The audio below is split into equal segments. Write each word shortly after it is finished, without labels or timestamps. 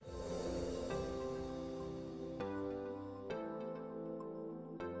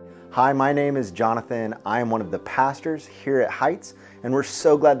Hi, my name is Jonathan. I am one of the pastors here at Heights, and we're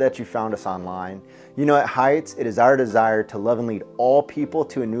so glad that you found us online. You know, at Heights, it is our desire to love and lead all people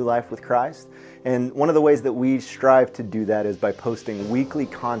to a new life with Christ. And one of the ways that we strive to do that is by posting weekly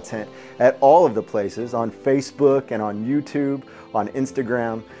content at all of the places, on Facebook and on YouTube, on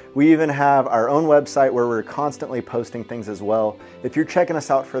Instagram. We even have our own website where we're constantly posting things as well. If you're checking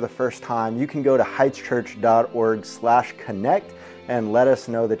us out for the first time, you can go to heightschurch.org/connect and let us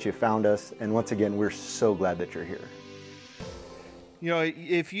know that you found us. And once again, we're so glad that you're here. You know,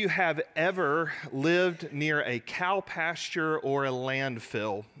 if you have ever lived near a cow pasture or a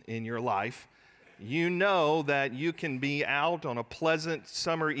landfill in your life, you know that you can be out on a pleasant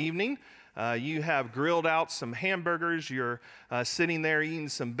summer evening. You have grilled out some hamburgers. You're sitting there eating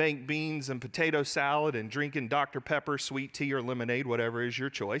some baked beans and potato salad and drinking Dr. Pepper, sweet tea, or lemonade, whatever is your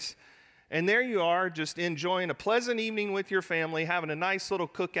choice. And there you are, just enjoying a pleasant evening with your family, having a nice little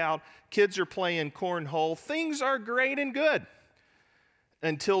cookout. Kids are playing cornhole. Things are great and good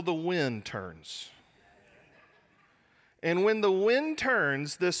until the wind turns. And when the wind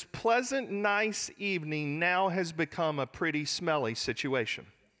turns, this pleasant, nice evening now has become a pretty smelly situation.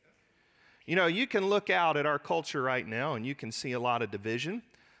 You know, you can look out at our culture right now and you can see a lot of division,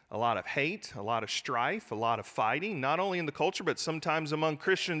 a lot of hate, a lot of strife, a lot of fighting, not only in the culture, but sometimes among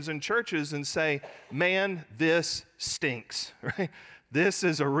Christians and churches, and say, man, this stinks, right? This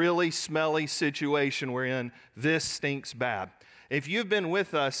is a really smelly situation we're in. This stinks bad. If you've been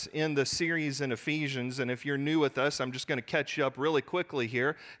with us in the series in Ephesians, and if you're new with us, I'm just going to catch you up really quickly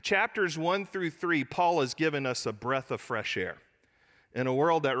here. Chapters 1 through 3, Paul has given us a breath of fresh air. In a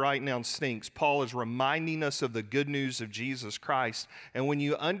world that right now stinks, Paul is reminding us of the good news of Jesus Christ. And when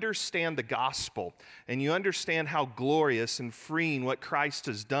you understand the gospel and you understand how glorious and freeing what Christ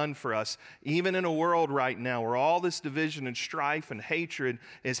has done for us, even in a world right now where all this division and strife and hatred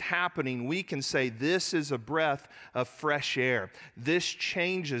is happening, we can say this is a breath of fresh air. This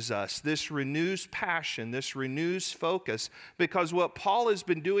changes us. This renews passion. This renews focus. Because what Paul has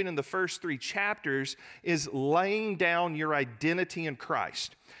been doing in the first 3 chapters is laying down your identity in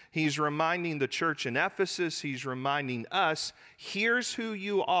Christ. He's reminding the church in Ephesus, he's reminding us, here's who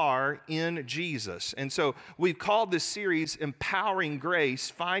you are in Jesus. And so we've called this series Empowering Grace,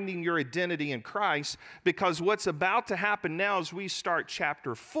 Finding Your Identity in Christ, because what's about to happen now as we start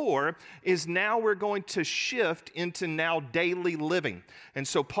chapter 4 is now we're going to shift into now daily living. And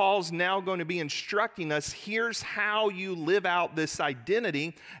so Paul's now going to be instructing us, here's how you live out this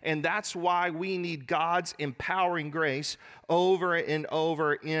identity, and that's why we need God's empowering grace over and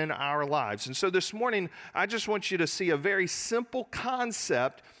over in our lives. And so this morning, I just want you to see a very simple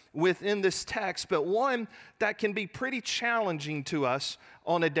concept within this text, but one that can be pretty challenging to us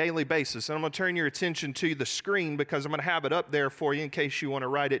on a daily basis. And I'm going to turn your attention to the screen because I'm going to have it up there for you in case you want to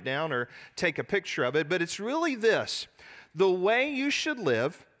write it down or take a picture of it. But it's really this: the way you should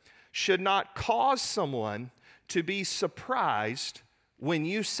live should not cause someone to be surprised when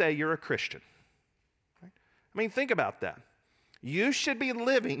you say you're a Christian. I mean, think about that. You should be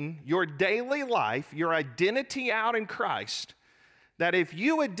living your daily life, your identity out in Christ, that if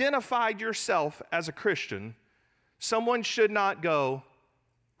you identified yourself as a Christian, someone should not go,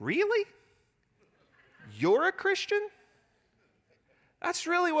 really? You're a Christian? That's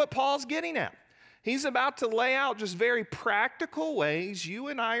really what Paul's getting at. He's about to lay out just very practical ways you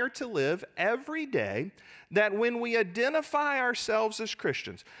and I are to live every day, that when we identify ourselves as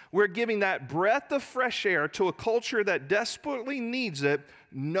Christians, we're giving that breath of fresh air to a culture that desperately needs it.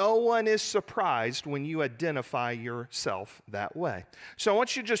 No one is surprised when you identify yourself that way. So I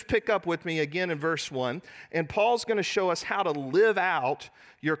want you to just pick up with me again in verse 1, and Paul's going to show us how to live out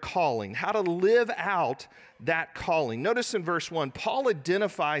your calling, how to live out that calling. Notice in verse 1, Paul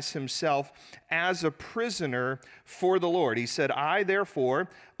identifies himself as a prisoner for the Lord. He said, I, therefore,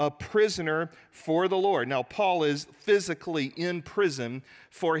 a prisoner for the Lord. Now, Paul is physically in prison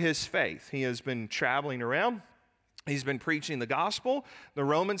for his faith. He has been traveling around. He's been preaching the gospel. The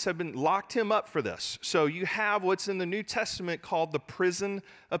Romans have been locked him up for this. So you have what's in the New Testament called the prison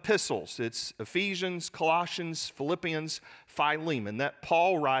epistles. It's Ephesians, Colossians, Philippians, Philemon, that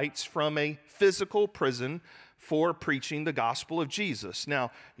Paul writes from a physical prison for preaching the gospel of Jesus. Now,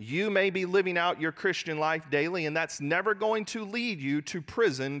 you may be living out your Christian life daily, and that's never going to lead you to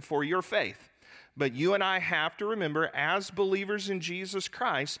prison for your faith. But you and I have to remember, as believers in Jesus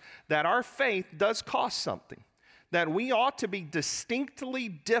Christ, that our faith does cost something. That we ought to be distinctly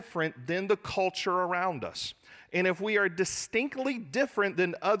different than the culture around us. And if we are distinctly different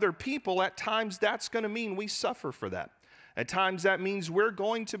than other people, at times that's going to mean we suffer for that. At times that means we're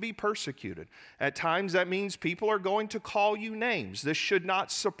going to be persecuted. At times that means people are going to call you names. This should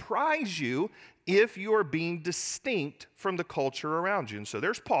not surprise you if you are being distinct from the culture around you. And so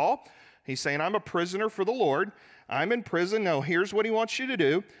there's Paul. He's saying, I'm a prisoner for the Lord. I'm in prison. Now here's what he wants you to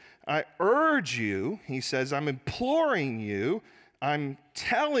do. I urge you, he says, I'm imploring you, I'm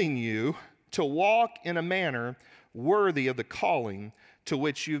telling you to walk in a manner worthy of the calling to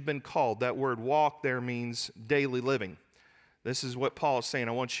which you've been called. That word walk there means daily living. This is what Paul is saying.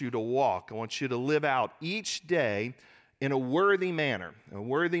 I want you to walk. I want you to live out each day in a worthy manner,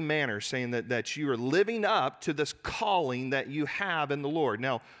 saying that you are living up to this calling that you have in the Lord.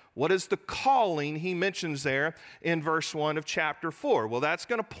 Now, what is the calling he mentions there in verse 1 of chapter 4? Well, that's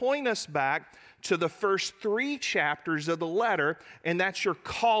going to point us back to the first 3 chapters of the letter, and that's your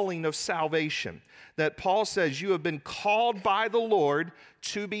calling of salvation. That Paul says you have been called by the Lord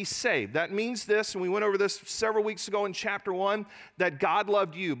to be saved. That means this, and we went over this several weeks ago in chapter 1, that God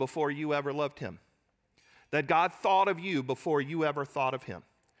loved you before you ever loved him. That God thought of you before you ever thought of him.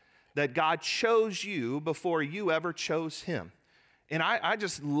 That God chose you before you ever chose him. And I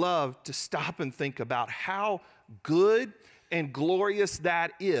just love to stop and think about how good and glorious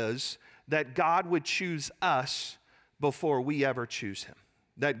that is, that God would choose us before we ever choose him.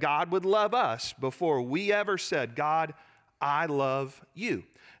 That God would love us before we ever said, God, I love you.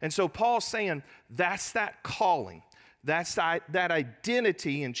 And so Paul's saying that's that calling. That's that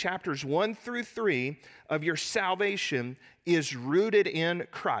identity in chapters 1 through 3 of your salvation is rooted in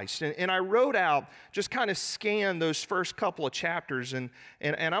Christ. And I wrote out, just kind of scan those first couple of chapters, and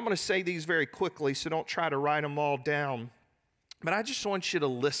I'm going to say these very quickly, so don't try to write them all down. But I just want you to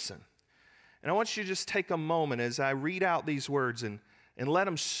listen. And I want you to just take a moment as I read out these words and let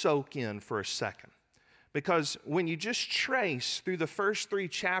them soak in for a second. Because when you just trace through the first 3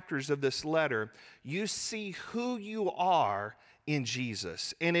 chapters of this letter, you see who you are in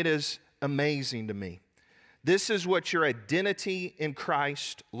Jesus. And it is amazing to me. This is what your identity in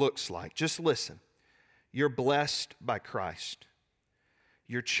Christ looks like. Just listen. You're blessed by Christ.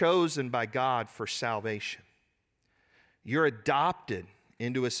 You're chosen by God for salvation. You're adopted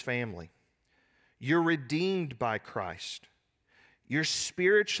into his family. You're redeemed by Christ. You're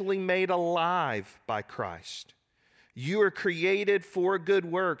spiritually made alive by Christ. You are created for good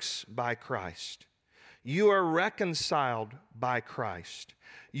works by Christ. You are reconciled by Christ.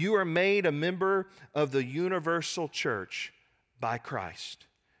 You are made a member of the universal church by Christ.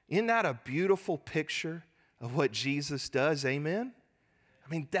 Isn't that a beautiful picture of what Jesus does? Amen? I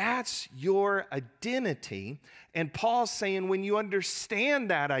mean, that's your identity. And Paul's saying when you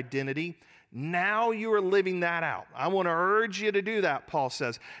understand that identity, now you are living that out. I want to urge you to do that, Paul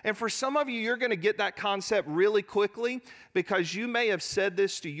says. And for some of you, you're going to get that concept really quickly because you may have said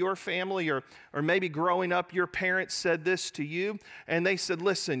this to your family or maybe growing up, your parents said this to you. And they said,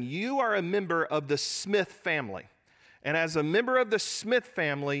 listen, you are a member of the Smith family. And as a member of the Smith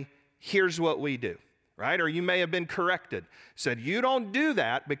family, here's what we do. Right? Or you may have been corrected. Said, you don't do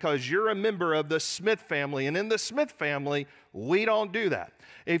that because you're a member of the Smith family. And in the Smith family, we don't do that.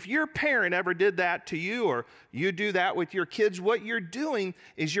 If your parent ever did that to you or you do that with your kids, what you're doing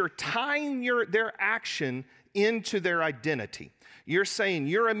is you're tying their action into their identity. You're saying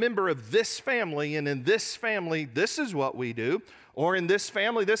you're a member of this family, and in this family, this is what we do. Or in this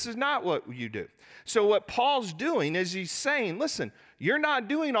family, this is not what you do. So what Paul's doing is he's saying, listen, you're not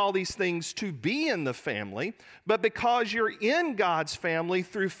doing all these things to be in the family, but because you're in God's family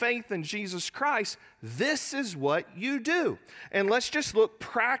through faith in Jesus Christ, this is what you do. And let's just look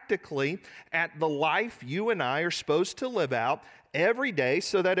practically at the life you and I are supposed to live out every day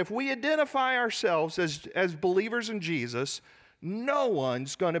so that if we identify ourselves as believers in Jesus, no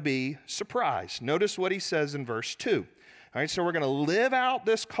one's going to be surprised. Notice what he says in verse 2. All right, so we're going to live out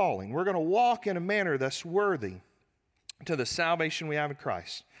this calling. We're going to walk in a manner that's worthy to the salvation we have in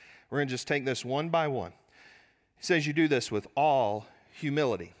Christ. We're going to just take this one by one. He says you do this with all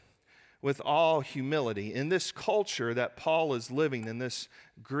humility. With all humility. In this culture that Paul is living, in this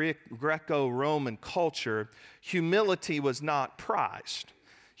Greco-Roman culture, humility was not prized.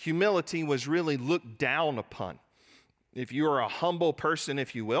 Humility was really looked down upon. If you were a humble person,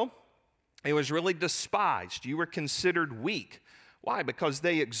 if you will, it was really despised. You were considered weak. Why? Because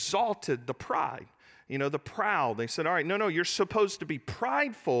they exalted the pride. You know, the proud. They said, all right, no, you're supposed to be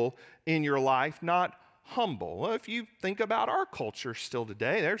prideful in your life, not humble. Well, if you think about our culture still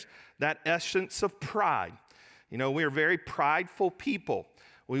today, there's that essence of pride. You know, we're very prideful people.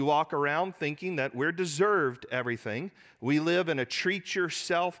 We walk around thinking that we're deserved everything. We live in a treat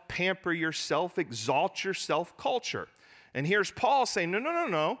yourself, pamper yourself, exalt yourself culture. And here's Paul saying,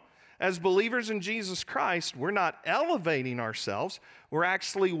 no. as believers in Jesus Christ, we're not elevating ourselves. We're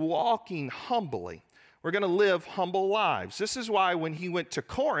actually walking humbly. We're going to live humble lives. This is why when he went to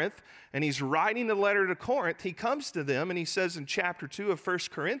Corinth and he's writing the letter to Corinth, he comes to them and he says in chapter 2 of 1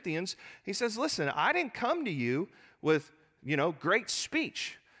 Corinthians, he says, listen, I didn't come to you with, great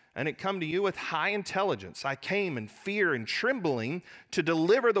speech. I didn't come to you with high intelligence. I came in fear and trembling to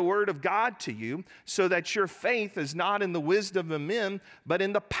deliver the word of God to you so that your faith is not in the wisdom of men, but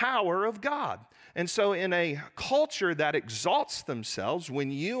in the power of God. And so in a culture that exalts themselves, when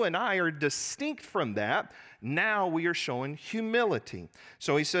you and I are distinct from that, now we are showing humility.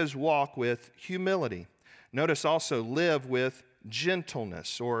 So he says, walk with humility. Notice also, live with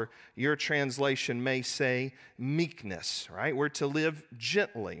gentleness, or your translation may say meekness, right? We're to live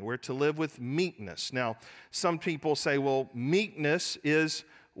gently. We're to live with meekness. Now, some people say, well, meekness is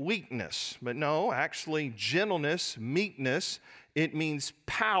weakness. But no, actually, gentleness, meekness, it means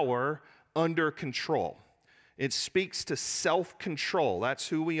power under control. It speaks to self-control. That's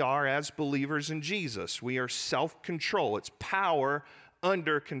who we are as believers in Jesus. We are self-control. It's power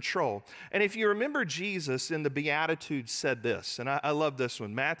under control. And if you remember, Jesus in the Beatitudes said this, and I love this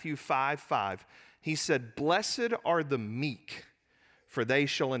one, Matthew 5:5. He said, blessed are the meek, for they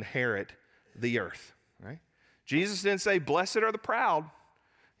shall inherit the earth, right? Jesus didn't say, blessed are the proud.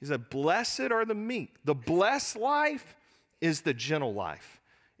 He said, blessed are the meek. The blessed life is the gentle life.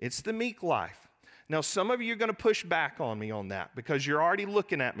 It's the meek life. Now, some of you are going to push back on me on that because you're already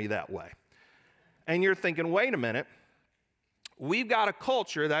looking at me that way. And you're thinking, wait a minute, we've got a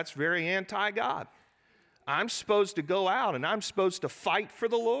culture that's very anti-God. I'm supposed to go out and I'm supposed to fight for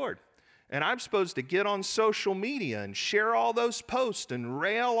the Lord. And I'm supposed to get on social media and share all those posts and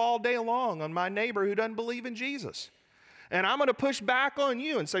rail all day long on my neighbor who doesn't believe in Jesus. And I'm going to push back on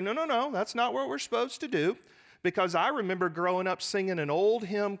you and say, no, that's not what we're supposed to do. Because I remember growing up singing an old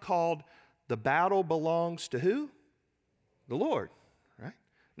hymn called The Battle Belongs to Who? The Lord, right?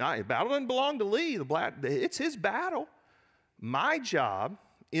 Now, the battle doesn't belong to Lee. It's his battle. My job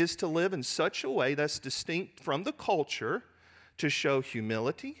is to live in such a way that's distinct from the culture to show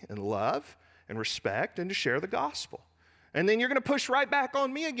humility and love and respect and to share the gospel. And then you're going to push right back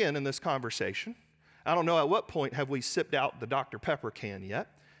on me again in this conversation. I don't know at what point have we sipped out the Dr. Pepper can yet,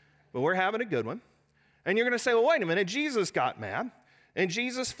 but we're having a good one. And you're going to say, well, wait a minute, Jesus got mad, and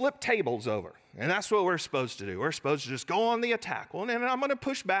Jesus flipped tables over. And that's what we're supposed to do. We're supposed to just go on the attack. Well, and I'm going to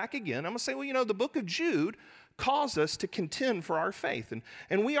push back again. I'm going to say, well, the book of Jude calls us to contend for our faith.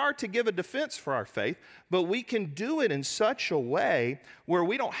 And we are to give a defense for our faith, but we can do it in such a way where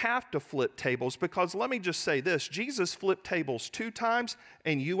we don't have to flip tables, because let me just say this, Jesus flipped tables 2 times,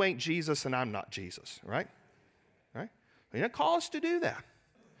 and you ain't Jesus and I'm not Jesus, right? Right? He didn't call us to do that.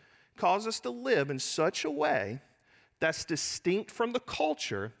 Cause us to live in such a way that's distinct from the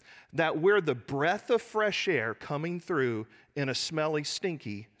culture, that we're the breath of fresh air coming through in a smelly,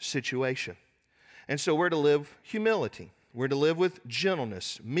 stinky situation. And so we're to live humility. We're to live with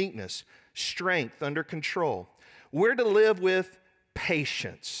gentleness, meekness, strength under control. We're to live with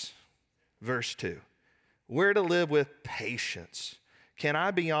patience. Verse 2. We're to live with patience. Can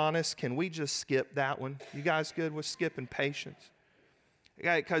I be honest? Can we just skip that one? You guys good with skipping patience?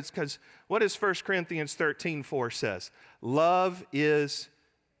 Because what does 1 Corinthians 13:4 says? Love is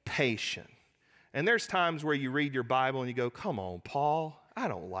patient. And there's times where you read your Bible and you go, come on, Paul, I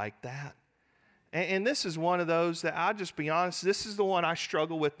don't like that. And this is one of those that I'll just be honest, this is the one I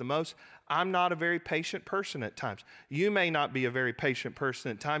struggle with the most. I'm not a very patient person at times. You may not be a very patient person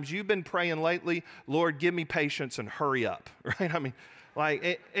at times. You've been praying lately, Lord, give me patience and hurry up, right? I mean,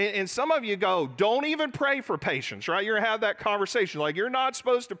 and some of you go, don't even pray for patience, right? You're going to have that conversation. Like, you're not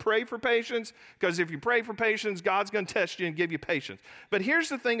supposed to pray for patience, because if you pray for patience, God's going to test you and give you patience. But here's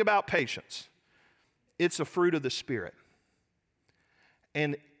the thing about patience. It's a fruit of the Spirit.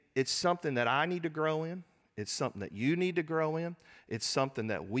 And it's something that I need to grow in. It's something that you need to grow in. It's something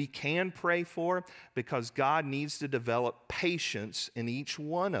that we can pray for, because God needs to develop patience in each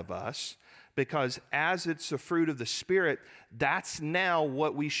one of us, because as it's a fruit of the Spirit, that's now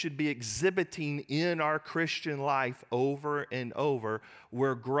what we should be exhibiting in our Christian life over and over.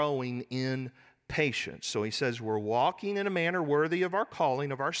 We're growing in patience. So he says we're walking in a manner worthy of our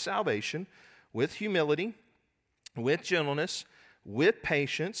calling, of our salvation, with humility, with gentleness, with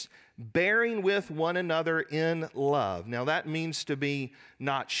patience, bearing with one another in love. Now that means to be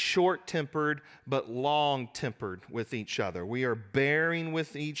not short-tempered, but long-tempered with each other. We are bearing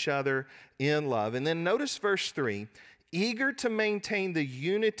with each other in love. And then notice verse 3, eager to maintain the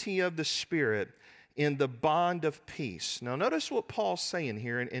unity of the Spirit in the bond of peace. Now notice what Paul's saying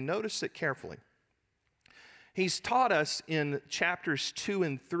here, and notice it carefully. He's taught us in chapters 2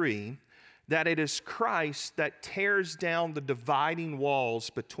 and 3 that it is Christ that tears down the dividing walls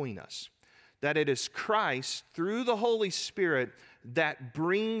between us. That it is Christ, through the Holy Spirit, that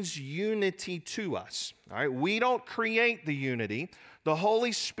brings unity to us. All right? We don't create the unity. The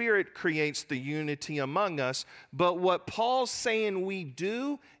Holy Spirit creates the unity among us. But what Paul's saying we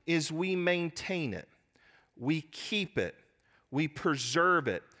do is we maintain it. We keep it. We preserve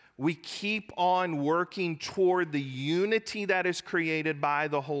it. We keep on working toward the unity that is created by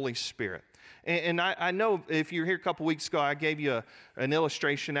the Holy Spirit. And I know if you were here a couple weeks ago, I gave you an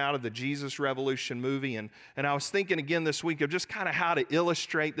illustration out of the Jesus Revolution movie. And I was thinking again this week of just kind of how to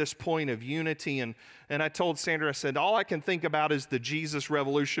illustrate this point of unity. And I told Sandra, I said, all I can think about is the Jesus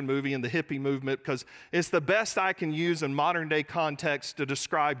Revolution movie and the hippie movement, because it's the best I can use in modern day context to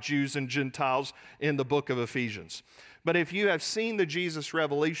describe Jews and Gentiles in the book of Ephesians. But if you have seen the Jesus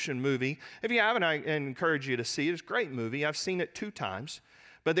Revolution movie, if you haven't, I encourage you to see it. It's a great movie. I've seen it 2 times.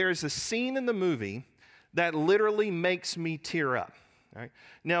 But there is a scene in the movie that literally makes me tear up. Right?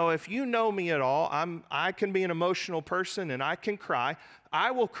 Now, if you know me at all, I can be an emotional person and I can cry.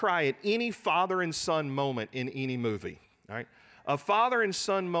 I will cry at any father and son moment in any movie. Right? A father and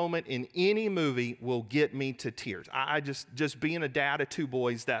son moment in any movie will get me to tears. I just being a dad of 2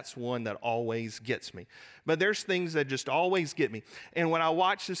 boys, that's one that always gets me. But there's things that just always get me. And when I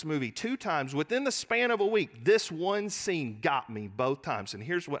watched this movie 2 times, within the span of a week, this one scene got me both times. And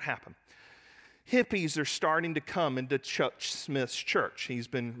here's what happened. Hippies are starting to come into Chuck Smith's church. He's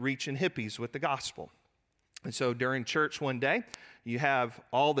been reaching hippies with the gospel. And so during church one day, you have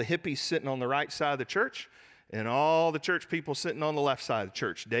all the hippies sitting on the right side of the church, and all the church people sitting on the left side of the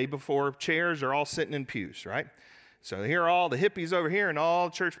church. Day before chairs are all sitting in pews, right? So here are all the hippies over here and all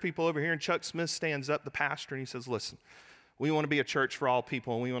the church people over here. And Chuck Smith stands up, the pastor, and he says, listen, we want to be a church for all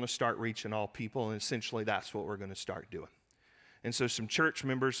people, and we want to start reaching all people. And essentially that's what we're going to start doing. And so some church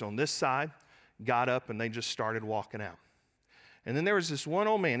members on this side got up and they just started walking out. And then there was this one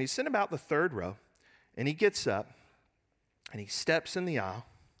old man. He's sitting about the 3rd row, and he gets up and he steps in the aisle.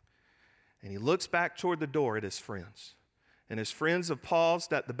 And he looks back toward the door at his friends. And his friends have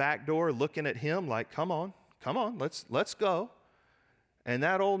paused at the back door looking at him like, come on, let's go. And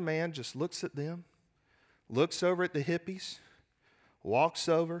that old man just looks at them, looks over at the hippies, walks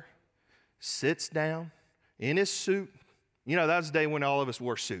over, sits down in his suit. You know, that was the day when all of us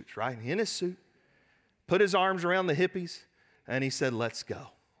wore suits, right? In his suit, put his arms around the hippies, and he said, let's go.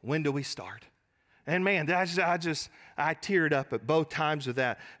 When do we start? And man, I teared up at both times of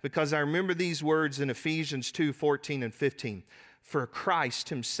that, because I remember these words in Ephesians 2:14 and 15. For Christ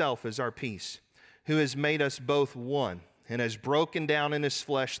himself is our peace, who has made us both one and has broken down in his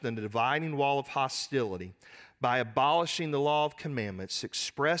flesh the dividing wall of hostility by abolishing the law of commandments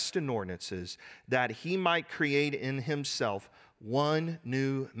expressed in ordinances, that he might create in himself one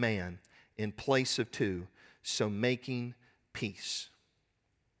new man in place of 2, so making peace.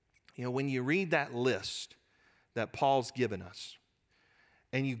 You know, when you read that list that Paul's given us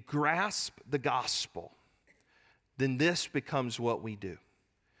and you grasp the gospel, then this becomes what we do.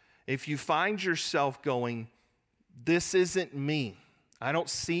 If you find yourself going, this isn't me, I don't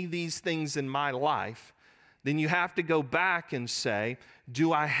see these things in my life, then you have to go back and say,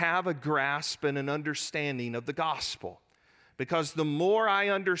 do I have a grasp and an understanding of the gospel? Because the more I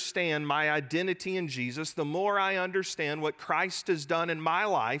understand my identity in Jesus, the more I understand what Christ has done in my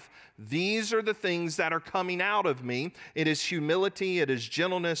life, these are the things that are coming out of me. It is humility, it is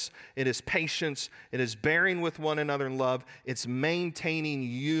gentleness, it is patience, it is bearing with one another in love, it's maintaining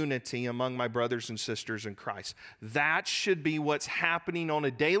unity among my brothers and sisters in Christ. That should be what's happening on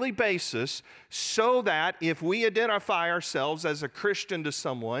a daily basis, so that if we identify ourselves as a Christian to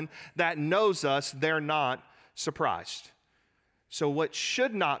someone that knows us, they're not surprised. So what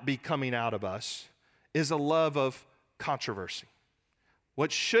should not be coming out of us is a love of controversy. What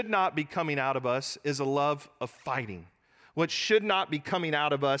should not be coming out of us is a love of fighting. What should not be coming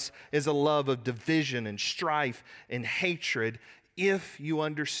out of us is a love of division and strife and hatred, if you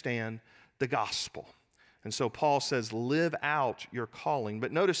understand the gospel. And so Paul says, live out your calling.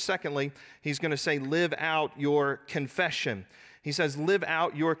 But notice, secondly, he's going to say, live out your confession. He says, live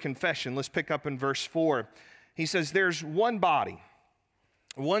out your confession. Let's pick up in verse 4. He says, there's one body,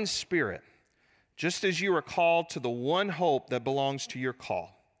 one spirit, just as you are called to the one hope that belongs to your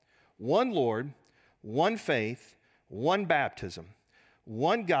call. One Lord, one faith, one baptism,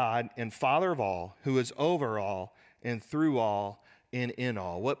 one God and Father of all, who is over all and through all and in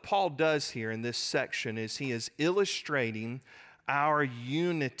all. What Paul does here in this section is he is illustrating our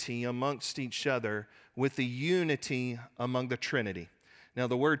unity amongst each other with the unity among the Trinity. Now,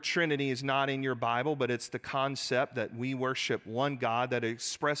 the word Trinity is not in your Bible, but it's the concept that we worship one God that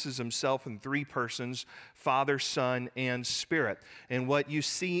expresses himself in three persons, Father, Son, and Spirit. And what you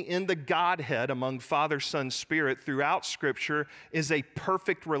see in the Godhead among Father, Son, Spirit throughout Scripture is a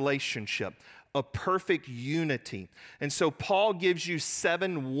perfect relationship, a perfect unity. And so Paul gives you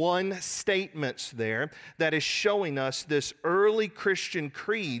 7 one statements there that is showing us this early Christian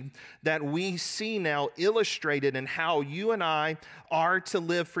creed that we see now illustrated in how you and I are to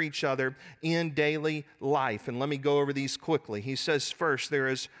live for each other in daily life. And let me go over these quickly. He says first, there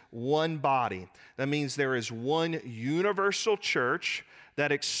is one body. That means there is one universal church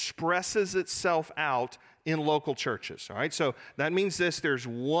that expresses itself out in local churches, all right? So that means there's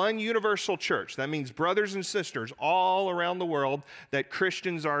one universal church. That means brothers and sisters all around the world, that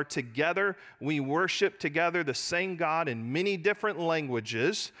Christians are together. We worship together the same God in many different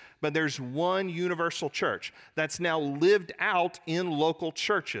languages, but there's one universal church that's now lived out in local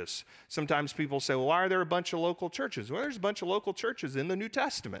churches. Sometimes people say, well, why are there a bunch of local churches? Well, there's a bunch of local churches in the New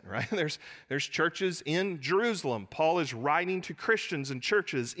Testament, right? There's churches in Jerusalem. Paul is writing to Christians and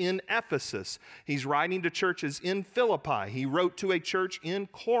churches in Ephesus. He's writing to churches in Philippi. He wrote to a church in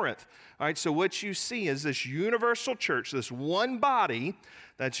Corinth. All right, so what you see is this universal church, this one body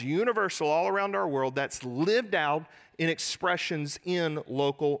that's universal all around our world, that's lived out in expressions in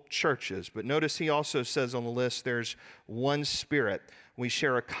local churches. But notice he also says on the list there's one Spirit. We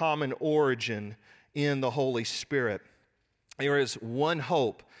share a common origin in the Holy Spirit. There is one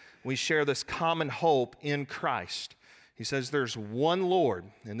hope. We share this common hope in Christ. He says there's one Lord,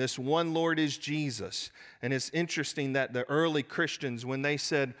 and this one Lord is Jesus. And it's interesting that the early Christians, when they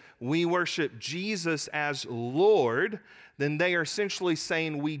said, we worship Jesus as Lord, then they are essentially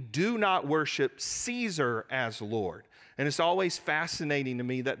saying we do not worship Caesar as Lord. And it's always fascinating to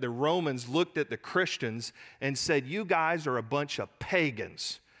me that the Romans looked at the Christians and said, you guys are a bunch of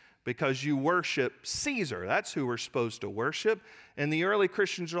pagans because you worship Caesar. That's who we're supposed to worship. And the early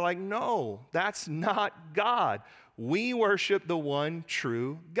Christians are like, no, that's not God. We worship the one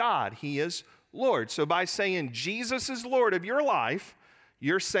true God. He is Lord. So by saying Jesus is Lord of your life,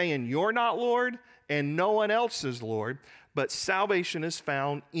 you're saying you're not Lord and no one else is Lord, but salvation is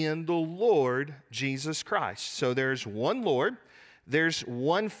found in the Lord Jesus Christ. So there's one Lord, there's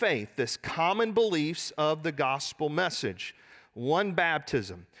one faith, this common beliefs of the gospel message, one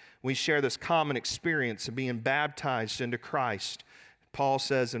baptism. We share this common experience of being baptized into Christ. Paul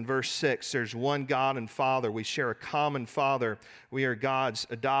says in verse 6, there's one God and Father. We share a common Father. We are God's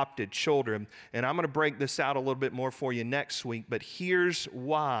adopted children. And I'm going to break this out a little bit more for you next week, but here's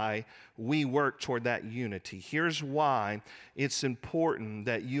why we work toward that unity. Here's why it's important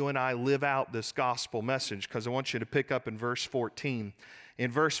that you and I live out this gospel message, because I want you to pick up in verse 14.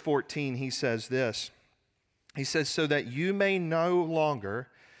 In verse 14, he says this. He says, so that you may no longer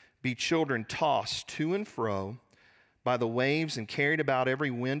be children tossed to and fro by the waves and carried about every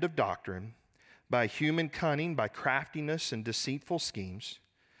wind of doctrine, by human cunning, by craftiness and deceitful schemes.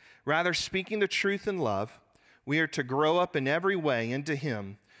 Rather, speaking the truth in love, we are to grow up in every way into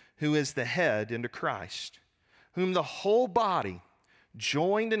him who is the head, into Christ, whom the whole body,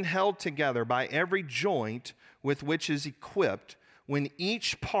 joined and held together by every joint with which is equipped, when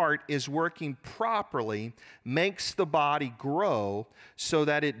each part is working properly, makes the body grow so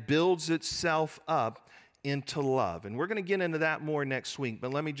that it builds itself up into love. And we're going to get into that more next week,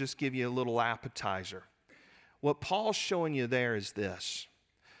 but let me just give you a little appetizer. What Paul's showing you there is this,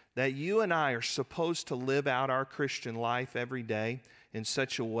 that you and I are supposed to live out our Christian life every day in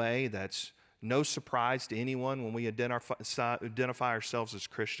such a way that's no surprise to anyone when we identify ourselves as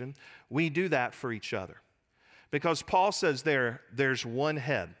Christian. We do that for each other. Because Paul says there's one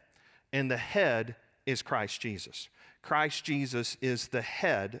head, and the head is Christ Jesus. Christ Jesus is the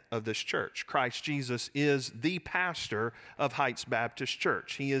head of this church. Christ Jesus is the pastor of Heights Baptist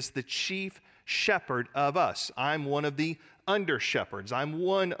Church. He is the chief shepherd of us. I'm one of the under shepherds. I'm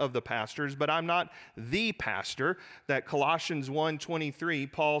one of the pastors, but I'm not the pastor. That Colossians 1:23,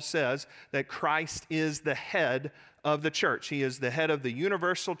 Paul says that Christ is the head of the church. He is the head of the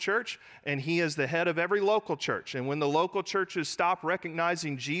universal church, and he is the head of every local church. And when the local churches stop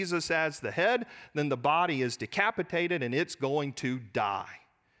recognizing Jesus as the head, then the body is decapitated and it's going to die.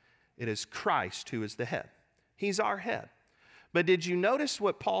 It is Christ who is the head. He's our head. But did you notice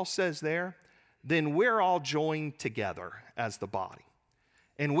what Paul says there? Then we're all joined together as the body.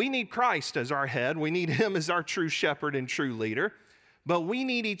 And we need Christ as our head. We need him as our true shepherd and true leader. But we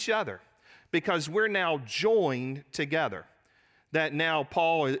need each other, because we're now joined together. That now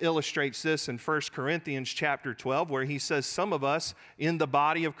Paul illustrates this in 1 Corinthians chapter 12, where he says some of us in the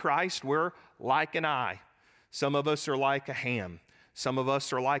body of Christ, we're like an eye. Some of us are like a ham. Some of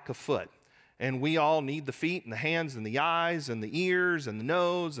us are like a foot. And we all need the feet and the hands and the eyes and the ears and the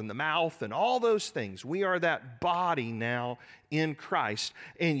nose and the mouth and all those things. We are that body now in Christ.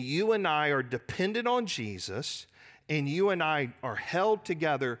 And you and I are dependent on Jesus, and you and I are held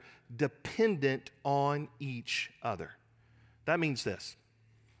together dependent on each other. That means this.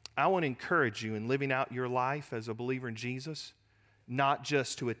 I want to encourage you in living out your life as a believer in Jesus, not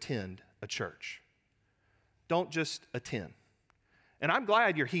just to attend a church. Don't just attend. And I'm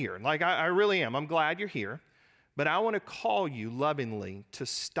glad you're here. Like, I really am. I'm glad you're here. But I want to call you lovingly to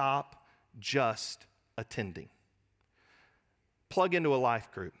stop just attending. Plug into a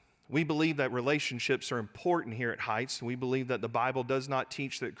life group. We believe that relationships are important here at Heights. We believe that the Bible does not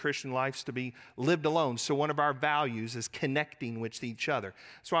teach that Christian life's to be lived alone. So one of our values is connecting with each other.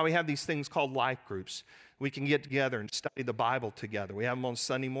 That's why we have these things called life groups. We can get together and study the Bible together. We have them on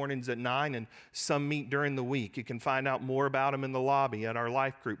Sunday mornings at 9, and some meet during the week. You can find out more about them in the lobby at our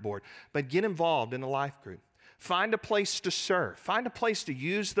life group board. But get involved in a life group. Find a place to serve. Find a place to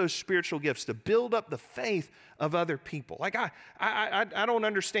use those spiritual gifts to build up the faith of other people. Like I don't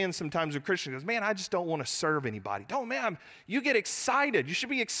understand sometimes when Christians goes, man, I just don't want to serve anybody. Don't, man, you get excited. You should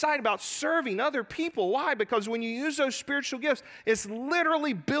be excited about serving other people. Why? Because when you use those spiritual gifts, it's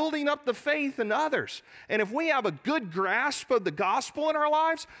literally building up the faith in others. And if we have a good grasp of the gospel in our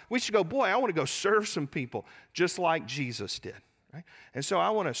lives, we should go, boy, I want to go serve some people just like Jesus did. Right? And so I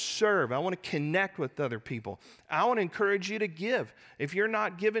want to serve. I want to connect with other people. I want to encourage you to give. If you're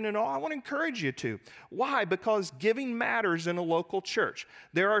not giving at all, I want to encourage you to. Why? Because giving matters in a local church.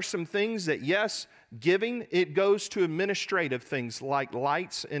 There are some things that, yes, giving, it goes to administrative things like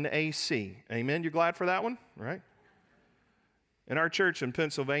lights and AC. Amen? You're glad for that one? Right? In our church in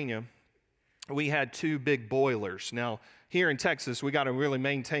Pennsylvania, we had 2 big boilers. Now, here in Texas, we got to really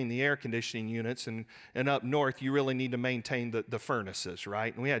maintain the air conditioning units, and up north, you really need to maintain the furnaces,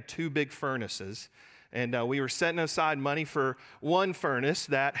 right? And we had 2 big furnaces, and we were setting aside money for one furnace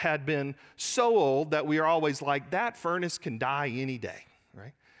that had been so old that we were always like, that furnace can die any day,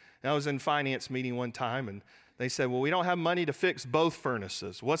 right? And I was in finance meeting one time, and they said, well, we don't have money to fix both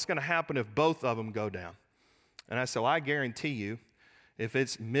furnaces. What's going to happen if both of them go down? And I said, well, I guarantee you, if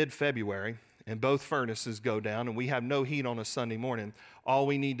it's mid-February, and both furnaces go down and we have no heat on a Sunday morning, all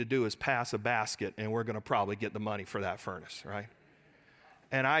we need to do is pass a basket and we're going to probably get the money for that furnace, right?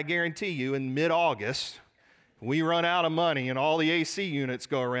 And I guarantee you in mid-August, we run out of money and all the AC units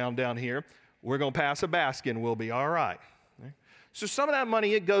go around down here, we're going to pass a basket and we'll be all right. So some of that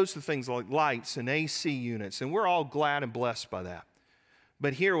money, it goes to things like lights and AC units, and we're all glad and blessed by that.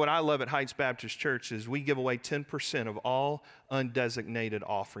 But here, what I love at Heights Baptist Church is we give away 10% of all undesignated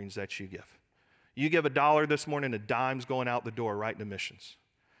offerings that you give. You give $1 this morning, a dime's going out the door right into missions.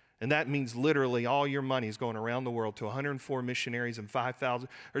 And that means literally all your money is going around the world to 104 missionaries and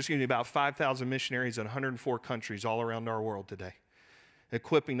about 5,000 missionaries in 104 countries all around our world today,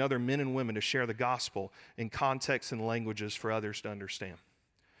 equipping other men and women to share the gospel in contexts and languages for others to understand.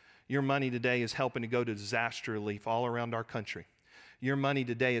 Your money today is helping to go to disaster relief all around our country. Your money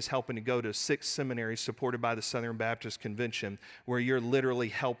today is helping to go to 6 seminaries supported by the Southern Baptist Convention, where you're literally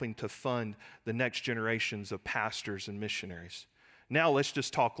helping to fund the next generations of pastors and missionaries. Now let's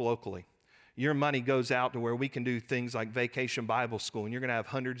just talk locally. Your money goes out to where we can do things like Vacation Bible School, and you're going to have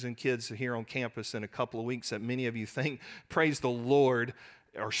hundreds of kids here on campus in a couple of weeks that many of you think, praise the Lord,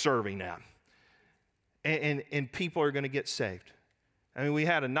 are serving at. And people are going to get saved. I mean, we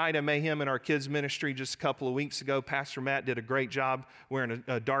had a night of mayhem in our kids' ministry just a couple of weeks ago. Pastor Matt did a great job wearing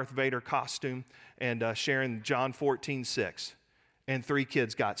a Darth Vader costume and sharing John 14:6. And 3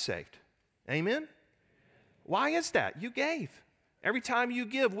 kids got saved. Amen? Why is that? You gave. Every time you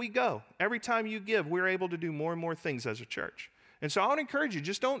give, we go. Every time you give, we're able to do more and more things as a church. And so I want to encourage you,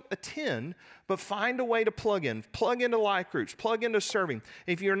 just don't attend, but find a way to plug in. Plug into life groups. Plug into serving.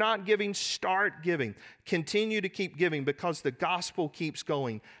 If you're not giving, start giving. Continue to keep giving because the gospel keeps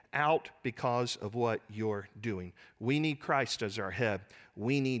going out because of what you're doing. We need Christ as our head.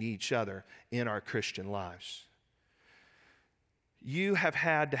 We need each other in our Christian lives. You have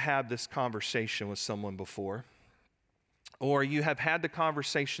had to have this conversation with someone before, or you have had the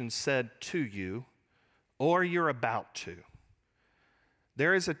conversation said to you, or you're about to.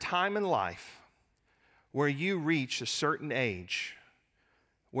 There is a time in life where you reach a certain age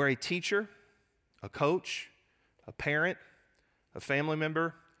where a teacher, a coach, a parent, a family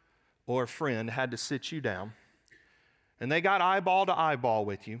member, or a friend had to sit you down, and they got eyeball to eyeball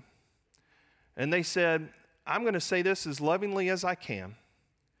with you, and they said, I'm going to say this as lovingly as I can,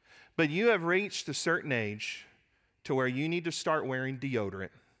 but you have reached a certain age to where you need to start wearing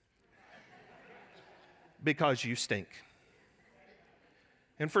deodorant because you stink.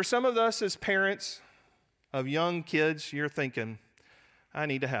 And for some of us as parents of young kids, you're thinking, I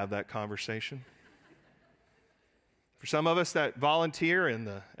need to have that conversation. For some of us that volunteer in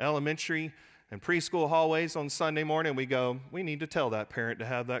the elementary and preschool hallways on Sunday morning, we go, we need to tell that parent to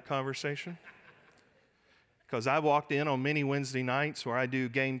have that conversation. Because I've walked in on many Wednesday nights where I do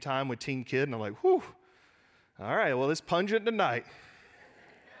game time with Teen Kid, and I'm like, whew, all right, well, it's pungent tonight.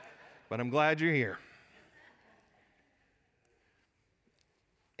 But I'm glad you're here.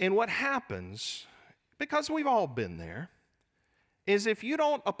 And what happens, because we've all been there, is if you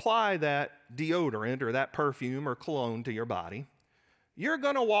don't apply that deodorant or that perfume or cologne to your body, you're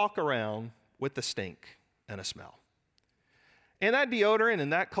going to walk around with the stink and a smell. And that deodorant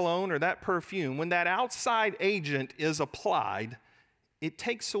and that cologne or that perfume, when that outside agent is applied, it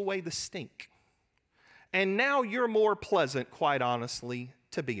takes away the stink. And now you're more pleasant, quite honestly,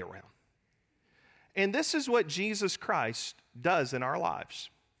 to be around. And this is what Jesus Christ does in our lives.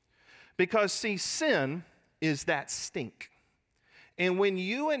 Because, see, sin is that stink. And when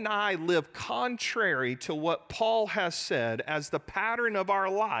you and I live contrary to what Paul has said as the pattern of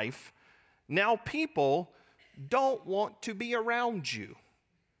our life, now people don't want to be around you.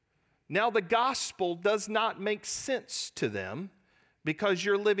 Now the gospel does not make sense to them because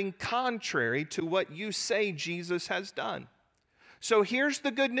you're living contrary to what you say Jesus has done. So here's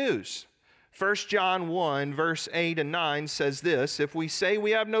the good news. 1 John 1, verse 8 and 9 says this, if we say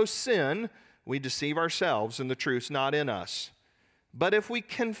we have no sin, we deceive ourselves and the truth's not in us. But if we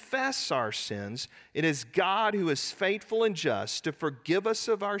confess our sins, it is God who is faithful and just to forgive us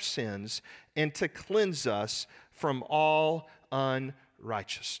of our sins and to cleanse us from all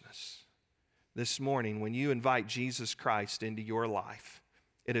unrighteousness. This morning, when you invite Jesus Christ into your life,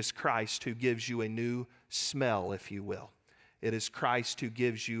 it is Christ who gives you a new smell, if you will. It is Christ who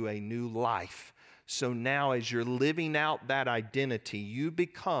gives you a new life. So now as you're living out that identity, you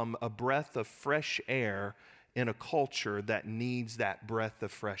become a breath of fresh air in a culture that needs that breath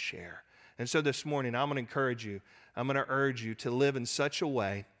of fresh air. And so this morning, I'm going to encourage you, I'm going to urge you to live in such a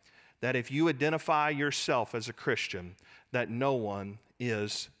way that if you identify yourself as a Christian, that no one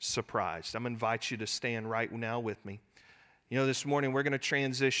is surprised. I'm going to invite you to stand right now with me. You know, this morning we're going to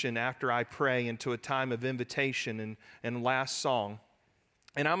transition after I pray into a time of invitation and last song.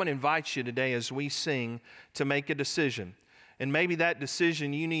 And I'm going to invite you today as we sing to make a decision. And maybe that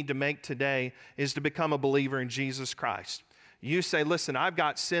decision you need to make today is to become a believer in Jesus Christ. You say, listen, I've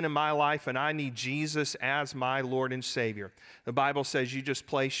got sin in my life and I need Jesus as my Lord and Savior. The Bible says you just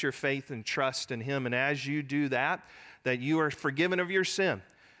place your faith and trust in Him. And as you do that, that you are forgiven of your sin.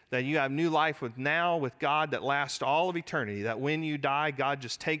 That you have new life with God that lasts all of eternity. That when you die, God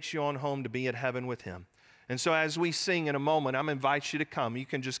just takes you on home to be at heaven with Him. And so as we sing in a moment, I'm going to invite you to come. You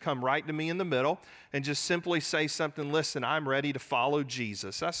can just come right to me in the middle and just simply say something, listen, I'm ready to follow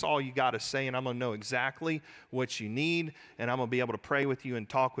Jesus. That's all you got to say, and I'm going to know exactly what you need, and I'm going to be able to pray with you and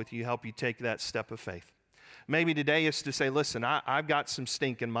talk with you, help you take that step of faith. Maybe today is to say, listen, I've got some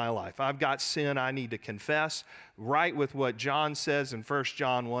stink in my life. I've got sin I need to confess. Right with what John says in 1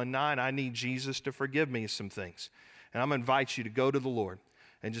 John 1:9, I need Jesus to forgive me some things. And I'm going to invite you to go to the Lord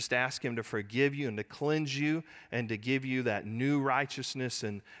and just ask Him to forgive you and to cleanse you and to give you that new righteousness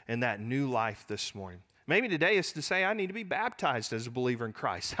and that new life this morning. Maybe today is to say, I need to be baptized as a believer in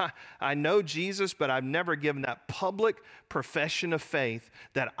Christ. I know Jesus, but I've never given that public profession of faith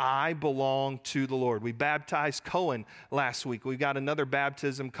that I belong to the Lord. We baptized Cohen last week. We've got another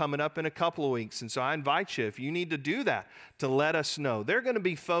baptism coming up in a couple of weeks. And so I invite you, if you need to do that, to let us know. There are going to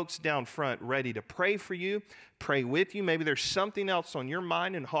be folks down front ready to pray for you, pray with you. Maybe there's something else on your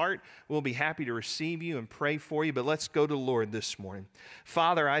mind and heart. We'll be happy to receive you and pray for you. But let's go to the Lord this morning.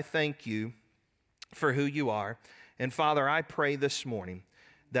 Father, I thank you for who you are. And Father, I pray this morning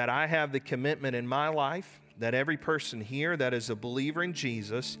that I have the commitment in my life, that every person here that is a believer in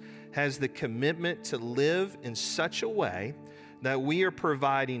Jesus has the commitment to live in such a way that we are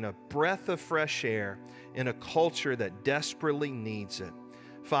providing a breath of fresh air in a culture that desperately needs it.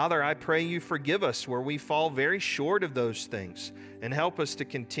 Father, I pray you forgive us where we fall very short of those things and help us to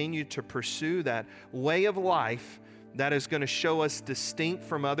continue to pursue that way of life that is going to show us distinct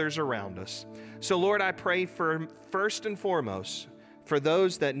from others around us. So Lord, I pray for first and foremost for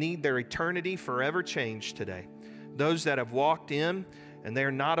those that need their eternity forever changed today. Those that have walked in and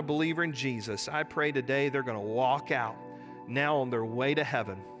they're not a believer in Jesus, I pray today they're going to walk out now on their way to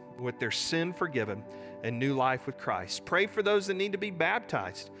heaven with their sin forgiven and new life with Christ. Pray for those that need to be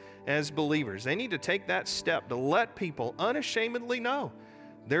baptized as believers. They need to take that step to let people unashamedly know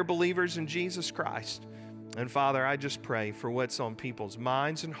they're believers in Jesus Christ. And Father, I just pray for what's on people's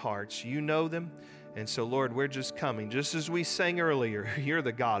minds and hearts. You know them, And so, Lord, we're just coming. Just as we sang earlier, you're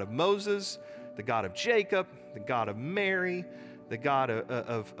the God of Moses, the God of Jacob, the God of Mary, the God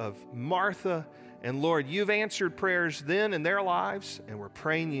of Martha. And Lord, you've answered prayers then in their lives, and we're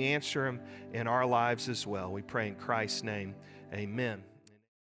praying you answer them in our lives as well. We pray in Christ's name. Amen.